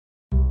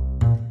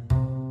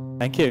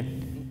Thank you.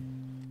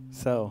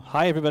 So,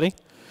 hi everybody.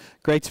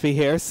 Great to be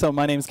here. So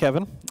my name is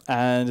Kevin,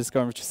 and as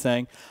Gorman was just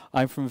saying,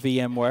 I'm from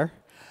VMware.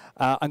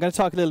 I'm going to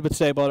talk a little bit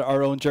today about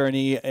our own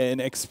journey in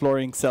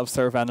exploring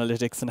self-serve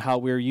analytics and how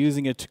we're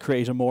using it to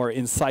create a more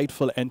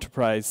insightful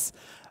enterprise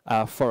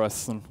for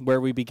us, and where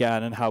we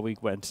began and how we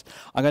went.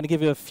 I'm going to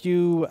give you a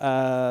few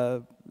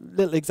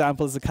little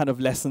examples of kind of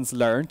lessons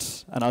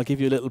learned, and I'll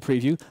give you a little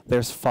preview.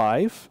 There's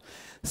 5.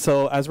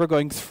 So as we're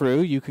going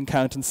through, you can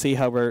count and see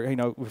how we're,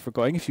 if we're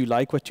going. If you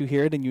like what you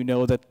hear, then you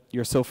know that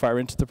you're so far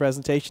into the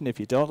presentation. If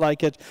you don't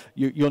like it,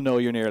 you'll know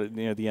you're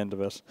near the end of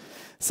it.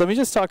 So let me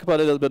just talk about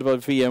a little bit about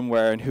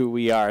VMware and who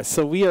we are.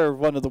 So we are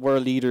one of the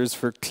world leaders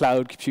for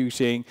cloud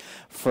computing,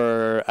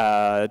 for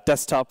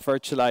desktop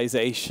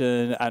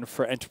virtualization, and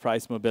for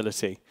enterprise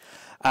mobility.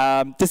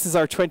 This is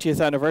our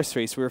 20th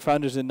anniversary. So we were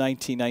founded in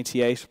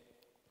 1998.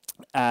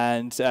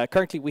 And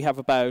currently we have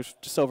about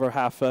just over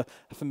half a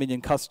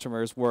million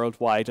customers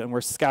worldwide, and we're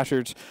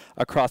scattered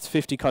across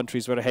 50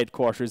 countries with our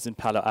headquarters in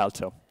Palo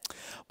Alto.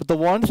 But the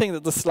one thing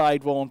that the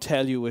slide won't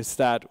tell you is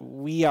that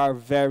we are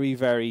very,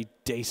 very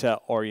data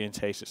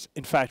orientated.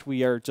 In fact,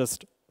 we are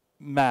just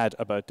mad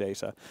about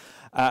data.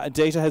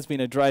 Data has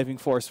been a driving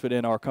force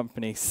within our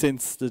company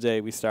since the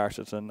day we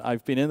started. And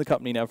I've been in the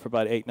company now for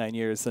about 8-9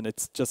 years, and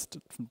it's just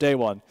from day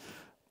one,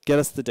 get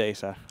us the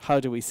data.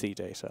 How do we see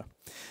data?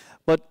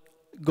 But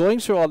going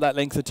through all that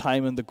length of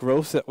time and the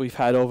growth that we've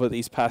had over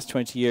these past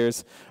 20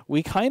 years,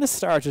 we kind of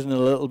started in a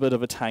little bit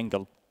of a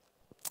tangle.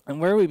 And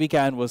where we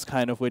began was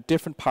kind of with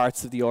different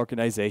parts of the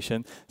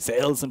organization,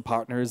 sales and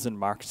partners and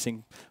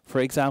marketing, for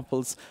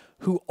examples,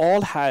 who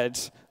all had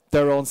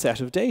their own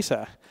set of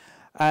data.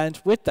 And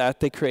with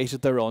that, they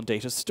created their own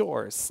data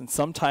stores. And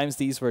sometimes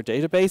these were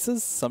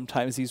databases,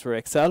 sometimes these were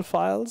Excel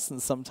files,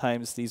 and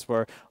sometimes these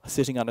were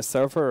sitting on a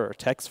server or a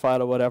text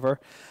file or whatever.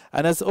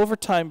 And as over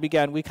time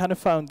began, we kind of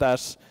found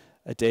that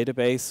a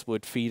database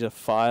would feed a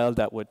file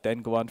that would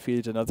then go on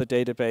feed another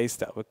database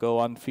that would go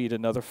on feed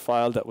another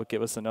file that would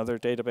give us another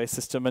database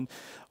system. And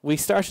we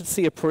started to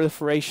see a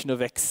proliferation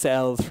of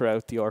Excel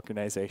throughout the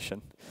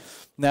organization.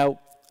 Now,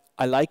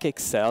 I like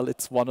Excel.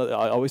 It's one of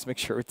I always make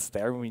sure it's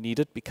there when we need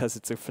it because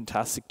it's a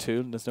fantastic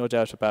tool and there's no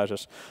doubt about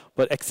it.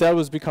 But Excel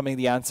was becoming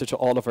the answer to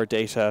all of our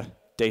data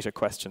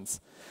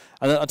questions.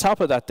 And then on top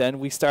of that then,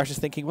 we started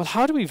thinking, well,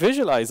 how do we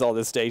visualize all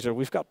this data?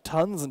 We've got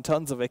tons and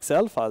tons of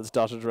Excel files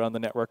dotted around the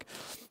network.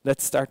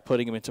 Let's start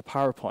putting them into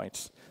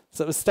PowerPoint.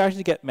 So it was starting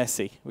to get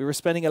messy. We were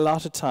spending a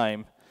lot of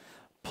time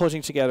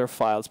putting together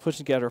files, putting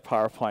together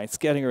PowerPoints,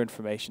 getting our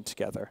information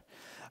together.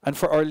 And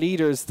for our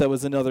leaders, there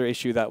was another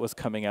issue that was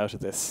coming out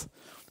of this.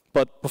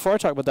 But before I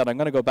talk about that, I'm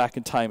going to go back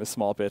in time a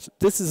small bit.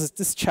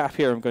 This chap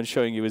here I'm going to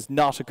show you is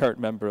not a current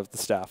member of the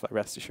staff, I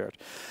rest assured.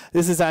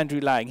 This is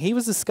Andrew Lang. He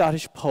was a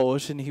Scottish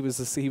poet, and he was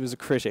a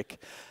critic.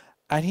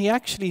 And he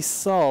actually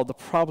saw the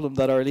problem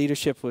that our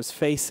leadership was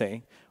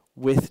facing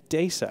with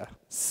data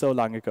so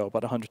long ago,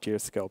 about 100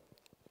 years ago.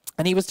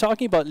 And he was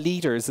talking about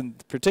leaders in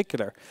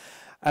particular.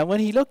 And when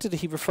he looked at it,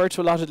 he referred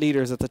to a lot of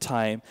leaders at the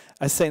time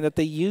as saying that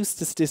they use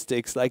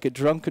statistics like a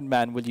drunken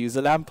man will use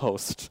a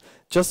lamppost,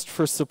 just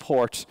for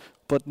support,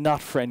 but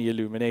not for any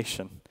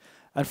illumination.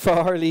 And for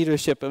our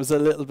leadership, it was a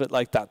little bit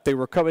like that. They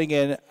were coming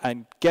in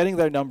and getting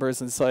their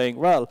numbers and saying,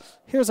 well,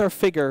 here's our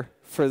figure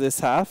for this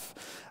half.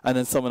 And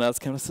then someone else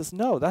came and says,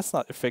 no, that's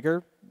not the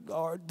figure.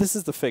 Or this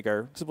is the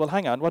figure. So, well,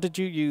 hang on, what did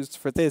you use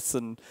for this?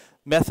 And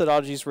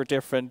methodologies were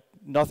different.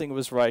 Nothing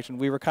was right. And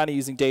we were kind of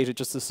using data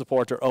just to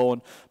support our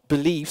own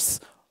beliefs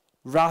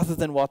rather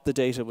than what the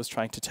data was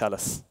trying to tell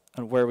us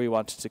and where we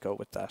wanted to go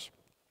with that.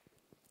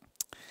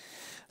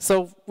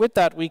 So with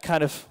that, we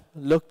kind of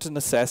looked and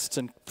assessed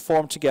and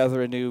formed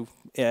together a new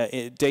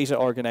data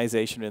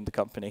organization in the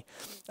company.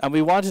 And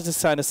we wanted to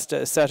kind of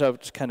set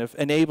out to kind of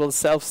enable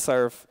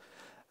self-serve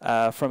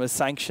from with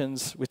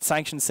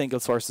sanctioned single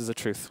sources of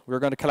truth. We were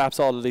going to collapse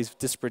all of these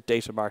disparate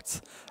data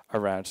marts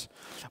around.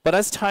 But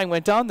as time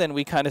went on, then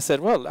we kind of said,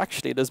 well,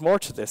 actually, there's more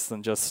to this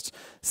than just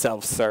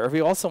self-serve.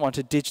 We also want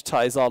to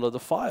digitize all of the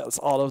files,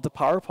 all of the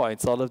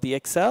PowerPoints, all of the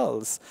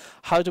Excels.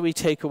 How do we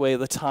take away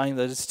the time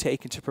that it's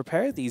taken to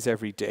prepare these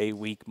every day,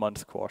 week,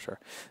 month, quarter?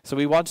 So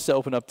we wanted to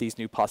open up these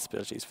new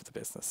possibilities for the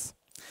business.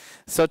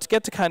 So to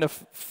get to kind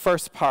of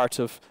first part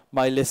of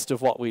my list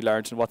of what we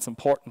learned and what's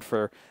important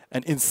for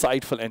an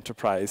insightful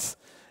enterprise,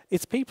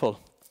 it's people.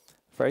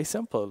 Very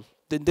simple.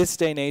 In this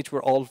day and age,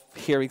 we're all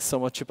hearing so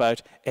much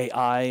about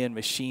AI and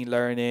machine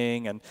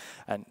learning and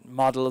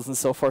models and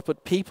so forth,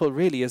 but people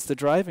really is the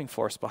driving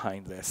force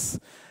behind this.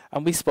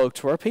 And we spoke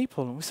to our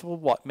people and we said, well,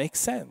 what makes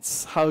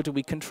sense? How do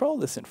we control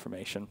this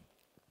information?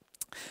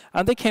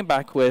 And they came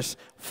back with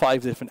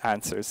 5 different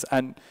answers.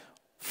 And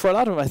for a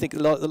lot of them, I think a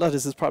lot of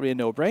this is probably a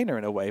no-brainer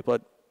in a way,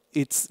 but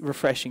it's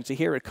refreshing to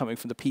hear it coming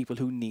from the people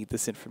who need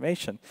this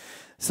information.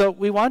 So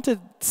we wanted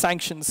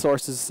sanctioned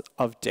sources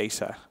of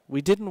data.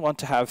 We didn't want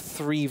to have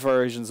 3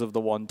 versions of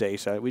the one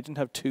data. We didn't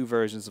have 2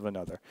 versions of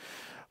another.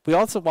 We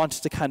also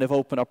wanted to kind of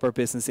open up our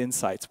business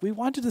insights. We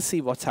wanted to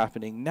see what's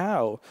happening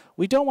now.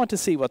 We don't want to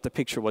see what the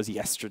picture was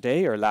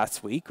yesterday or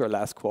last week or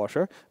last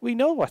quarter. We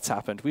know what's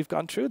happened. We've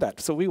gone through that.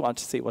 So we want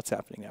to see what's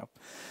happening now.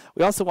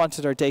 We also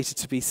wanted our data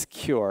to be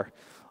secure.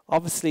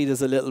 Obviously,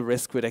 there's a little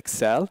risk with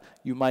Excel.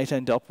 You might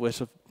end up with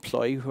an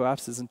employee who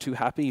perhaps isn't too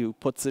happy, who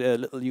puts a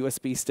little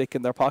USB stick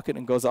in their pocket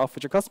and goes off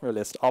with your customer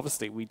list.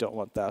 Obviously, we don't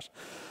want that.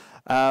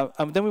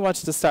 And then we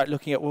wanted to start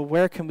looking at, well,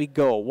 where can we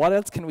go? What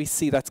else can we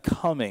see that's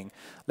coming?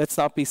 Let's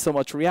not be so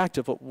much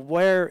reactive, but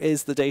where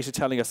is the data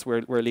telling us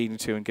we're leading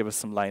to, and give us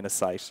some line of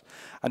sight?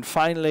 And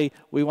finally,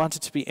 we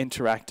wanted to be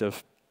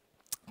interactive.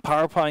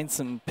 PowerPoints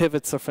and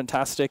pivots are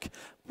fantastic.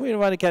 We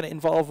want to get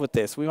involved with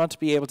this. We want to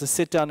be able to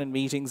sit down in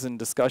meetings and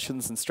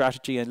discussions and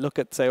strategy and look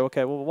at, say,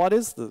 okay, well, what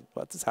is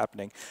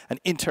happening? And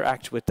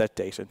interact with that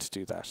data to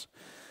do that.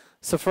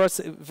 So for us,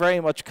 very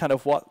much kind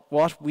of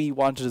what we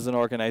wanted as an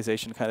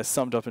organization kind of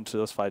summed up into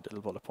those 5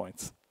 little bullet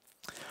points.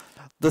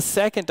 The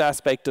second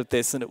aspect of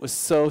this, and it was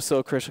so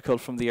critical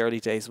from the early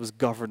days, was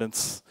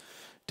governance,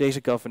 data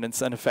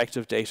governance and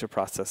effective data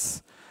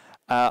process.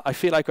 I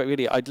feel like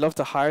I'd love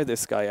to hire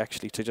this guy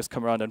actually to just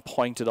come around and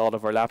point at all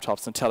of our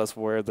laptops and tell us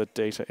where the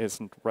data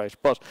isn't right.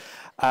 But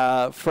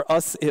for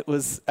us, it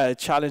was a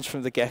challenge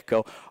from the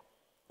get-go.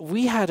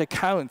 We had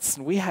accounts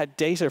and we had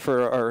data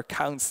for our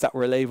accounts that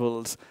were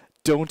labeled,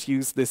 "Don't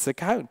use this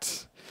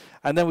account."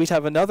 And then we'd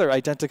have another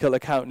identical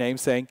account name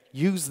saying,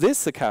 "Use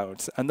this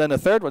account." And then a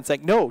third one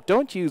saying, "No,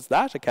 don't use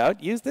that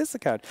account, use this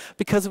account."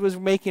 Because it was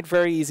making it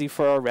very easy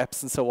for our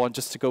reps and so on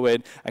just to go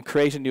in and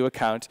create a new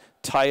account,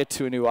 tie it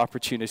to a new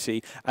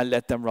opportunity, and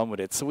let them run with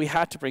it. So we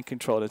had to bring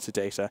control into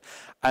data.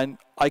 And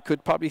I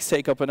could probably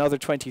take up another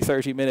 20,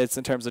 30 minutes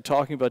in terms of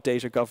talking about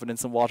data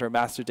governance and what our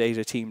master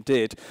data team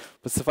did.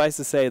 But suffice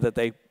to say that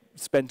they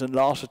spent a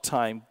lot of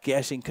time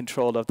getting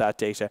control of that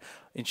data,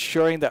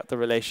 ensuring that the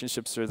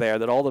relationships are there,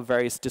 that all the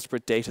various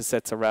disparate data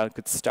sets around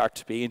could start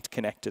to be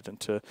interconnected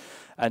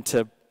and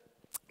to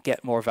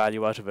get more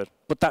value out of it.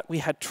 But that we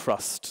had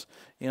trust.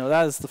 You know,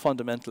 that is the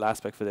fundamental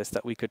aspect for this,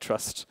 that we could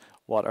trust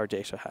what our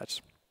data had.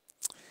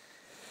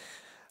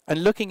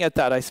 And looking at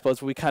that, I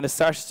suppose, we kind of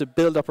started to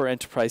build up our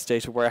enterprise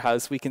data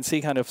warehouse. We can see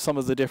kind of some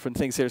of the different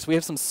things here. So we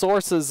have some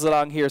sources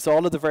along here. So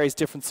all of the various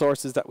different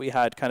sources that we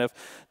had kind of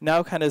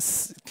now kind of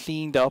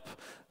cleaned up,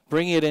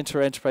 bringing it into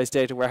our enterprise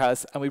data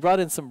warehouse. And we brought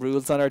in some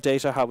rules on our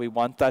data, how we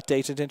want that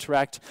data to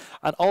interact,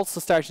 and also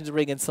starting to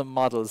bring in some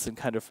models and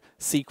kind of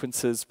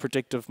sequences,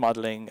 predictive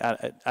modeling,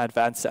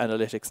 advanced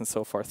analytics, and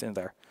so forth in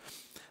there.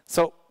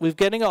 So we're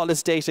getting all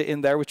this data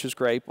in there, which is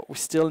great, but we're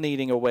still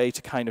needing a way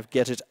to kind of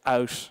get it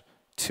out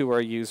to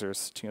our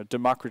users, you know,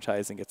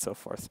 democratizing it, so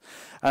forth.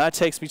 And that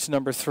takes me to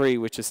number 3,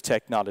 which is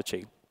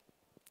technology.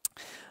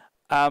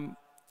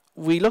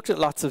 We looked at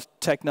lots of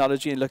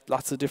technology and looked at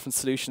lots of different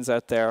solutions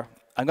out there.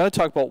 I'm going to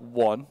talk about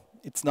one.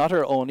 It's not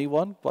our only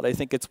one, but I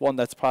think it's one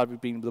that's probably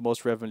been the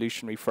most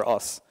revolutionary for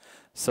us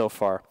so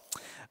far,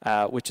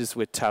 which is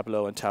with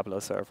Tableau and Tableau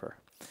Server.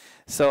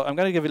 So I'm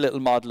going to give you a little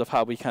model of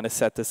how we kind of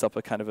set this up,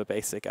 a kind of a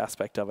basic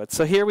aspect of it.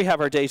 So here we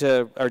have our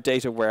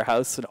data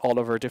warehouse and all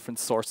of our different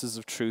sources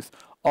of truth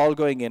all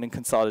going in and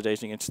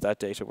consolidating into that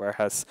data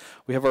warehouse.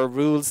 We have our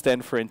rules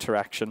then for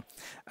interaction,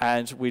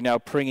 and we're now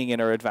bringing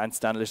in our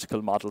advanced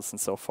analytical models and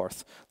so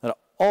forth. Now,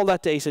 all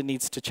that data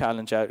needs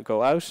to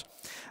go out,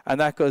 and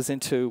that goes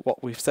into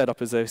what we've set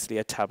up as obviously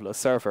a Tableau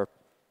server.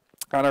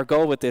 And our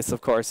goal with this, of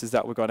course, is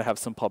that we're going to have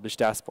some published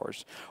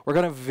dashboards. We're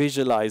going to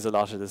visualize a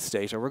lot of this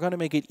data. We're going to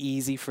make it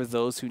easy for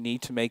those who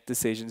need to make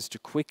decisions to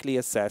quickly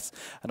assess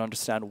and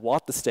understand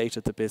what the state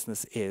of the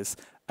business is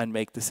and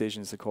make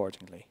decisions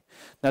accordingly.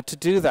 Now, to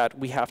do that,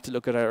 we have to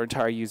look at our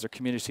entire user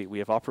community. We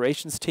have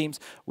operations teams,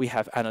 we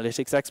have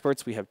analytics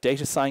experts, we have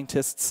data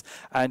scientists,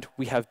 and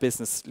we have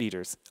business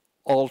leaders,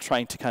 all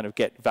trying to kind of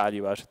get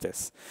value out of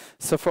this.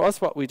 So for us,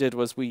 what we did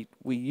was we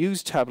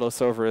used Tableau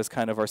Server as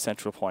kind of our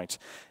central point.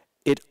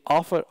 It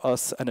offered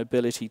us an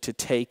ability to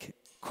take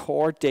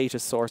core data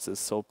sources,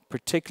 so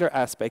particular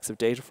aspects of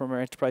data from our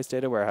enterprise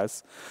data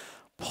warehouse,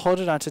 put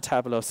it onto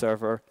Tableau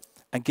Server,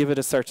 and give it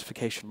a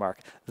certification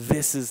mark.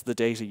 This is the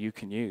data you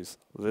can use.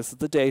 This is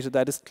the data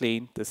that is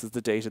clean. This is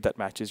the data that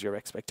matches your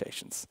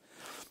expectations.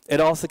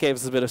 It also gave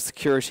us a bit of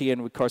security,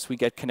 and of course we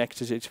get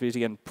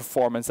connectivity and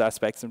performance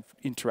aspects and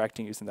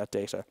interacting using that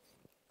data.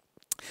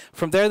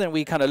 From there, then,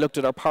 we kind of looked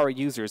at our power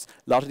users.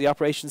 A lot of the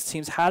operations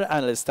teams had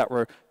analysts that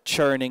were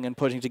churning and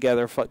putting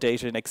together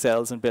data in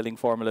Excels and billing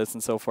formulas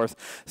and so forth.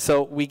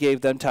 So we gave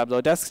them Tableau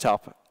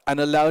Desktop and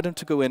allowed them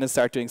to go in and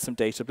start doing some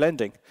data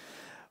blending.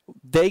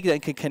 They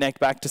then can connect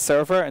back to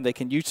server and they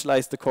can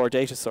utilize the core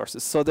data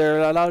sources. So they're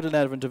allowed an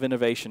element of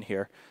innovation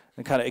here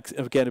and kind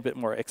of, again, a bit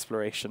more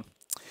exploration.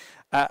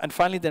 And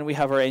finally, then we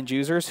have our end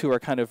users who are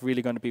kind of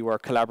really going to be our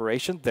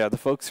collaboration. They're the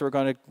folks who are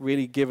going to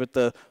really give it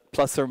the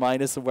plus or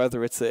minus of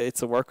whether it's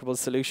a workable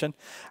solution.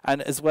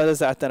 And as well as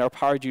that, then our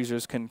powered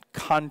users can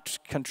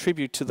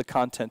contribute to the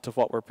content of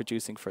what we're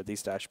producing for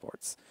these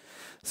dashboards.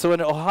 So in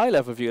a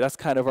high-level view, that's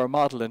kind of our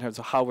model in terms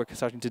of how we're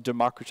starting to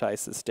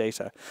democratize this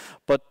data.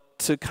 But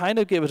to kind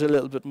of give it a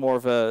little bit more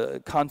of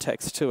a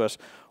context to it,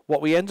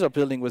 what we ended up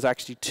building was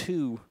actually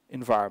 2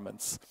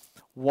 environments.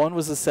 One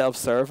was a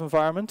self-serve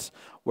environment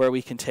where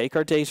we can take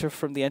our data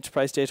from the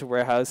enterprise data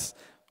warehouse,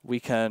 we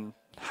can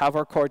have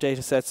our core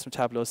data sets from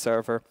Tableau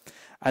server,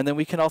 and then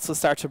we can also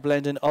start to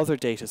blend in other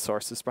data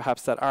sources,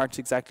 perhaps that aren't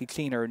exactly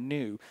clean or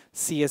new,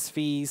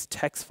 CSVs,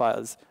 text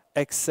files,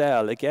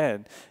 Excel,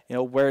 again,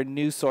 where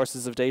new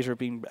sources of data are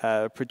being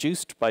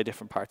produced by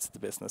different parts of the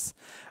business.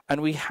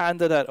 And we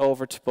handed that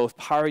over to both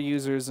power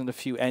users and a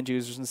few end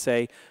users and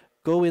say,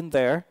 go in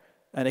there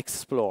and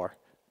explore,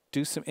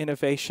 do some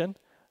innovation,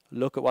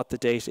 look at what the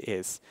data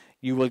is.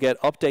 You will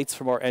get updates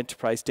from our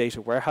enterprise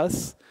data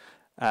warehouse,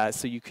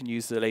 so you can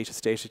use the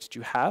latest data that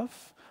you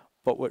have,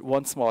 but with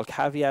one small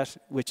caveat,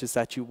 which is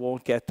that you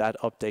won't get that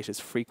update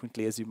as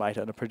frequently as you might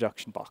on a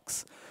production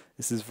box.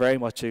 This is very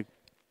much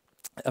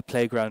a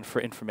playground for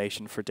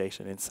information, for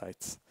data and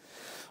insights.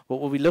 But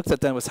what we looked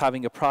at then was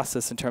having a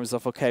process in terms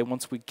of, okay,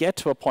 once we get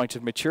to a point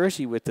of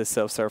maturity with this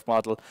self-serve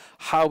model,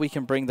 how we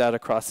can bring that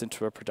across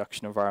into a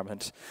production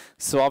environment.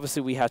 So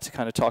obviously we had to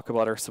kind of talk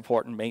about our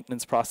support and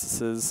maintenance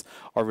processes,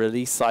 our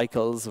release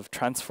cycles of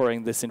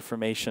transferring this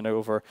information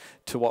over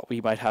to what we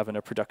might have in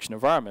a production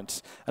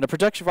environment. And a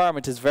production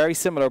environment is very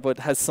similar, but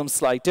has some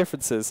slight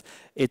differences.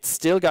 It's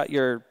still got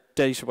your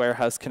data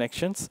warehouse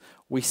connections.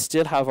 We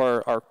still have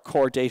our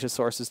core data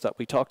sources that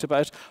we talked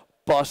about,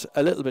 but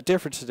a little bit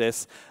different to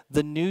this,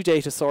 the new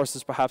data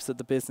sources perhaps that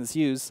the business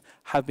use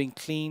have been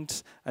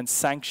cleaned and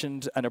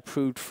sanctioned and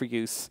approved for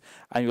use.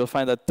 And you'll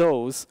find that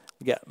those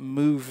get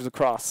moved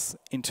across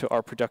into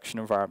our production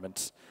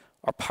environment.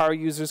 Our power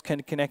users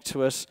can connect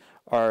to it,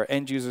 our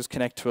end users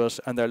connect to it,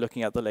 and they're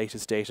looking at the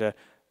latest data,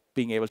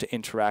 being able to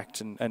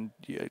interact and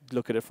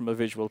look at it from a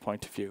visual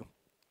point of view.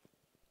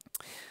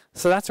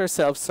 So that's our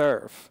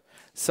self-serve.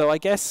 So I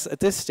guess at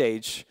this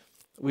stage,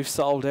 we've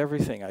solved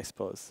everything, I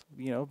suppose.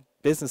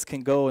 Business can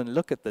go and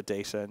look at the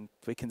data and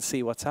we can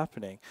see what's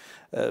happening.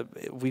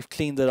 We've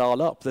cleaned it all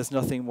up. There's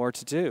nothing more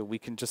to do. We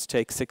can just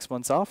take 6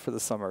 months off for the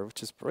summer,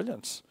 which is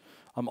brilliant.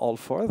 I'm all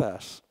for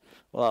that.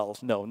 Well,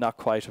 no, not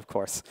quite, of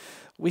course.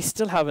 We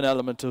still have an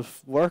element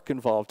of work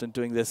involved in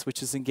doing this,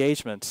 which is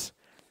engagement.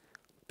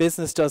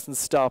 Business doesn't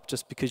stop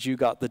just because you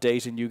got the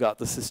data and you got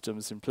the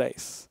systems in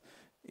place.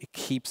 It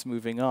keeps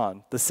moving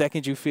on. The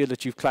second you feel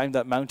that you've climbed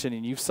that mountain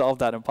and you've solved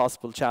that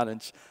impossible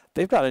challenge,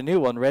 they've got a new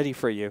one ready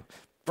for you.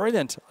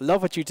 Brilliant. I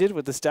love what you did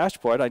with this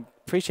dashboard. I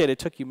appreciate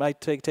it might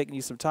taken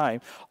you some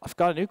time. I've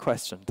got a new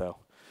question, though.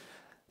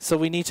 So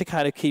we need to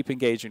kind of keep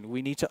engaging.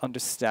 We need to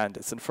understand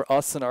this. And for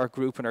us and our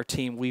group and our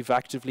team, we've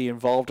actively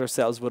involved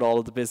ourselves with all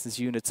of the business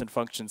units and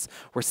functions.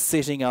 We're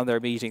sitting on their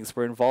meetings.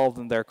 We're involved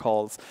in their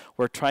calls.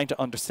 We're trying to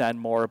understand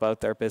more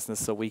about their business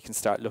so we can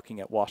start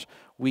looking at what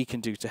we can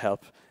do to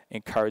help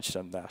encourage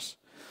them that.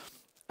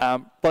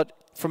 But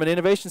from an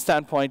innovation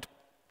standpoint,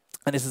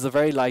 and this is a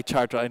very light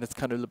chart, and it's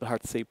kind of a little bit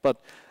hard to see,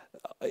 but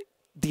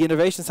the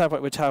innovation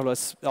standpoint with Tableau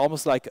is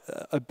almost like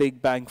a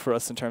big bang for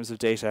us in terms of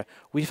data.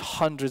 We have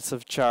hundreds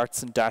of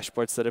charts and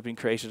dashboards that have been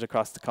created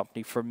across the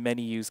company for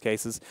many use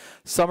cases.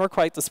 Some are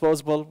quite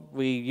disposable.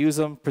 We use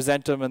them,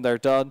 present them, and they're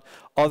done.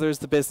 Others,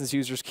 the business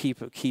users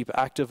keep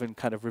active and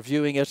kind of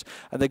reviewing it,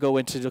 and they go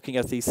into looking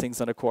at these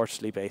things on a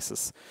quarterly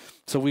basis.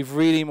 So we've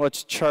really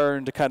much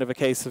churned a kind of a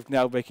case of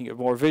now making it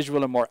more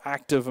visual and more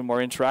active and more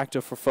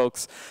interactive for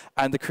folks,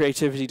 and the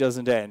creativity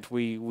doesn't end.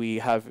 We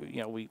have,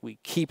 we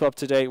keep up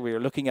to date. We are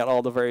looking at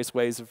all the various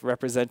ways of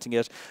representing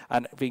it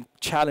and being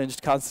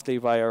challenged constantly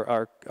by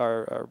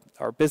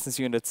our business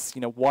units.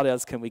 What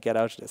else can we get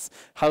out of this?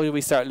 How do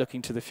we start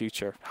looking to the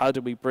future? How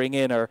do we bring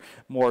in our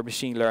more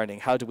machine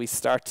learning? How do we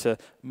start to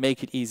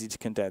make it easy to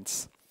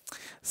condense?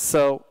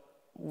 So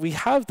we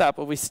have that,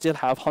 but we still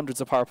have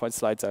hundreds of PowerPoint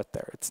slides out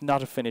there. It's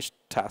not a finished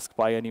task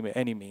by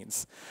any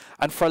means.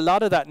 And for a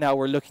lot of that now,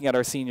 we're looking at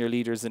our senior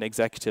leaders and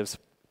executives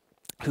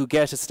who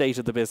get a state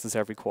of the business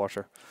every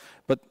quarter.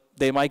 But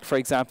they might, for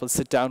example,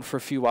 sit down for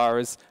a few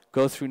hours,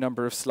 go through a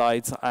number of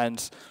slides,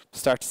 and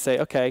start to say,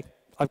 okay,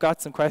 I've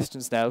got some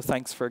questions now.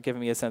 Thanks for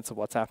giving me a sense of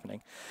what's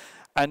happening.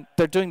 And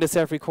they're doing this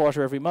every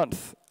quarter, every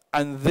month.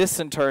 And this,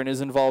 in turn,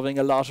 is involving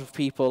a lot of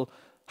people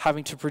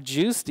having to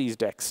produce these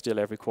decks still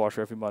every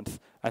quarter, every month,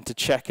 and to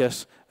check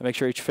it and make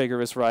sure each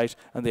figure is right,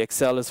 and the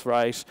Excel is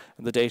right,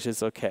 and the data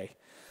is okay.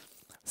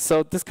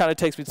 So this kind of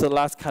takes me to the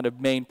last kind of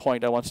main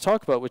point I want to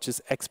talk about, which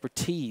is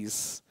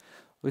expertise.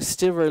 We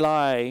still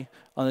rely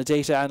on the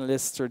data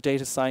analysts or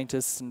data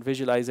scientists and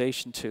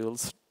visualization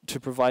tools to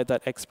provide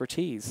that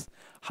expertise.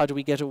 How do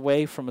we get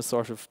away from a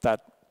sort of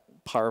that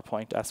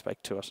PowerPoint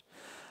aspect to it?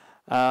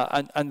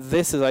 And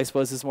this is, I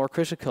suppose, is more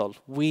critical.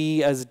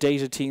 We as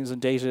data teams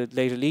and data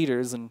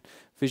leaders and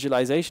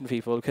visualization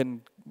people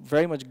can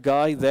very much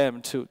guide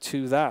them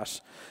to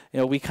that.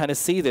 We kind of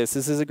see this.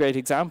 This is a great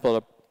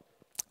example.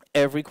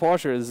 Every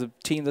quarter is a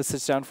team that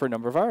sits down for a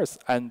number of hours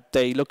and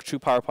they look through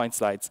PowerPoint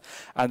slides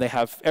and they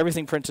have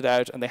everything printed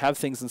out and they have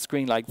things on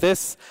screen like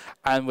this,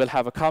 and we'll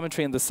have a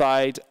commentary on the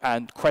side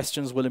and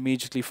questions will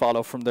immediately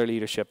follow from their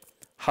leadership.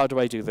 How do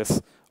I do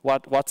this?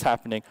 What's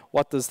happening?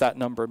 What does that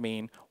number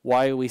mean?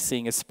 Why are we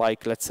seeing a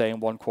spike, let's say, in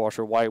one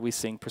quarter? Why are we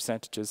seeing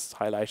percentages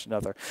highlight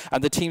another?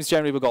 And the teams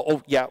generally will go,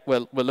 oh, yeah,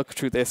 we'll look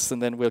through this,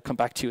 and then we'll come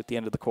back to you at the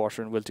end of the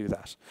quarter, and we'll do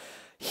that.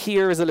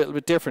 Here is a little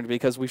bit different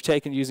because we've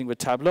taken, using with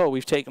Tableau,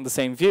 we've taken the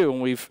same view,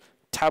 and we've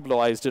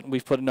tabloized it, and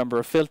we've put a number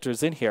of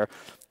filters in here.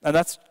 And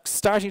that's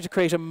starting to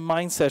create a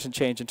mindset and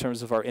change in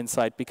terms of our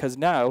insight, because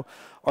now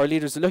our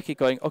leaders are looking at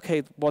going,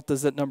 okay, what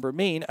does that number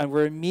mean? And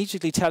we're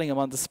immediately telling them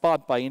on the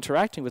spot by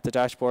interacting with the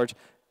dashboard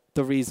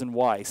the reason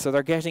why. So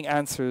they're getting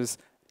answers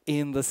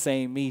in the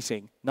same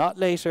meeting, not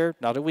later,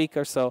 not a week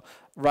or so,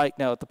 right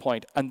now at the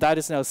point. And that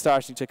is now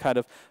starting to kind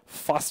of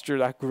foster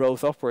that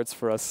growth upwards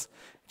for us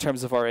in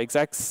terms of our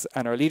execs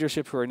and our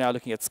leadership, who are now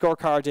looking at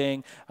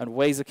scorecarding and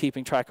ways of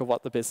keeping track of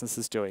what the business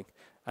is doing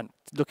and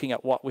looking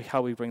at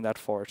how we bring that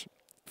forward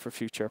for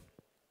future.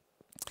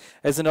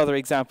 As another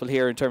example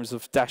here in terms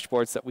of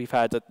dashboards that we've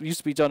had that used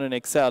to be done in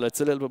Excel,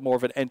 it's a little bit more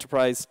of an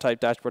enterprise type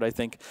dashboard, I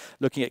think,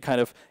 looking at kind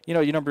of,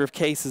 your number of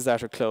cases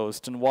that are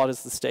closed and what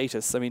is the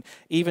status. I mean,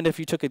 even if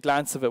you took a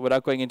glance of it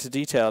without going into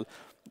detail,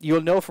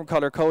 you'll know from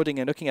color coding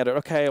and looking at it,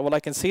 okay, well,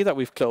 I can see that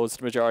we've closed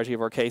the majority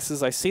of our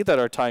cases. I see that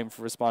our time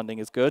for responding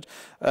is good.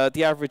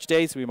 The average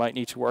days we might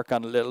need to work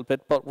on a little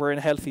bit, but we're in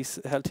a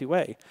healthy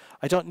way.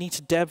 I don't need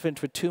to delve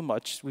into it too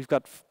much. We've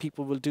got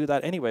people will do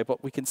that anyway,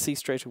 but we can see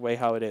straight away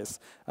how it is.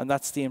 And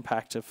that's the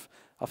impact of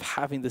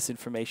having this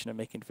information and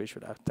making it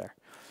visual out there.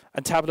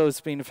 And Tableau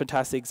has been a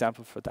fantastic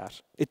example for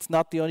that. It's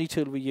not the only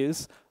tool we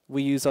use.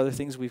 We use other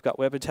things. We've got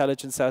web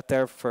intelligence out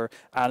there for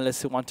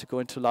analysts who want to go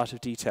into a lot of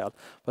detail.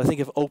 But I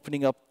think of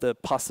opening up the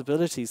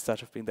possibilities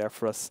that have been there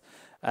for us,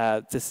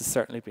 this has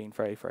certainly been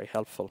very, very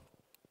helpful.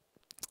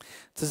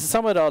 So to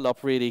sum it all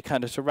up, really,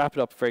 kind of to wrap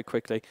it up very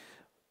quickly,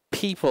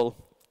 people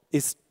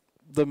is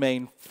the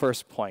main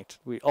first point.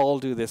 We all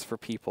do this for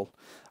people.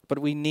 But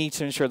we need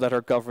to ensure that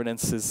our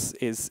governance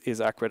is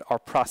accurate, our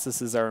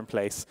processes are in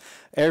place.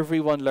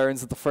 Everyone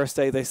learns that the first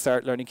day they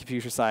start learning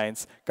computer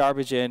science,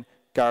 garbage in,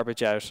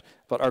 garbage out,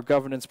 but our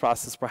governance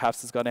process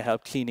perhaps is going to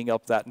help cleaning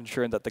up that,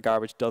 ensuring that the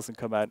garbage doesn't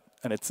come out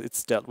and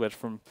it's dealt with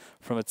from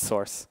its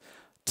source.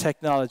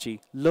 Technology,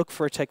 look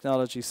for a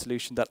technology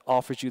solution that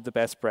offers you the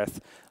best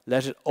breadth.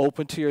 Let it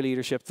open to your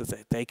leadership so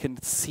that they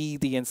can see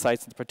the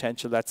insights and the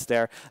potential that's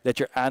there. Let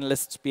your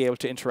analysts be able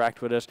to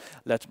interact with it.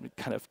 Let them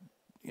kind of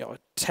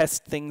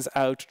test things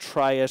out,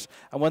 try it,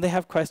 and when they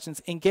have questions,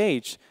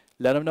 engage.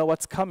 Let them know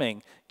what's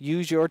coming.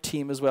 Use your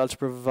team as well to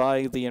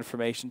provide the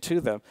information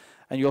to them.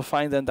 And you'll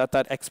find then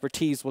that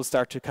expertise will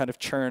start to kind of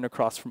churn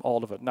across from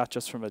all of it, not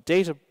just from a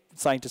data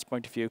scientist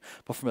point of view,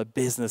 but from a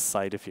business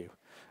side of view.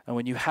 And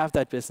when you have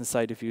that business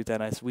side of view,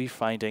 then as we're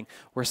finding,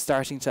 we're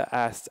starting to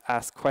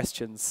ask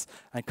questions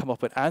and come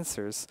up with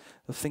answers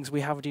of things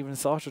we haven't even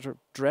thought or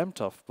dreamt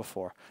of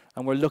before.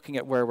 And we're looking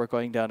at where we're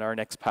going down our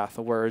next path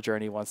or where our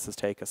journey wants to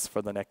take us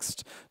for the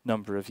next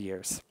number of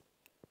years.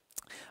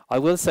 I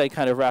will say,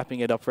 kind of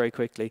wrapping it up very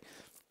quickly,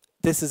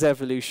 this is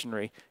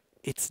evolutionary.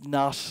 It's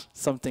not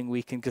something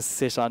we can just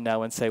sit on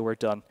now and say we're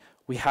done.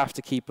 We have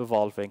to keep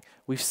evolving.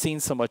 We've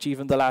seen so much,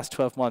 even the last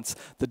 12 months,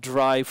 the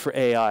drive for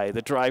AI,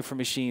 the drive for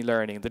machine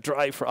learning, the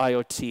drive for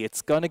IoT.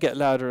 It's going to get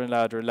louder and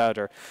louder and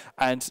louder.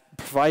 And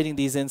providing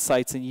these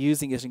insights and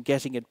using it and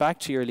getting it back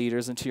to your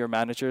leaders and to your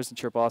managers and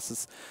to your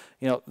bosses,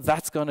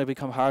 that's going to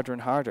become harder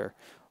and harder.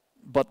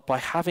 But by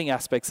having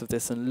aspects of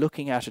this and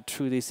looking at it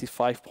through these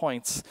 5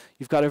 points,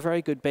 you've got a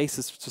very good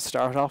basis to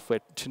start off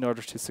with in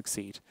order to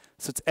succeed.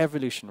 So it's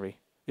evolutionary.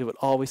 It will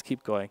always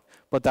keep going.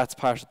 But that's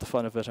part of the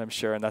fun of it, I'm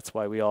sure, and that's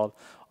why we all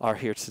are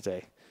here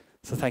today.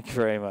 So thank you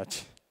very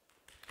much.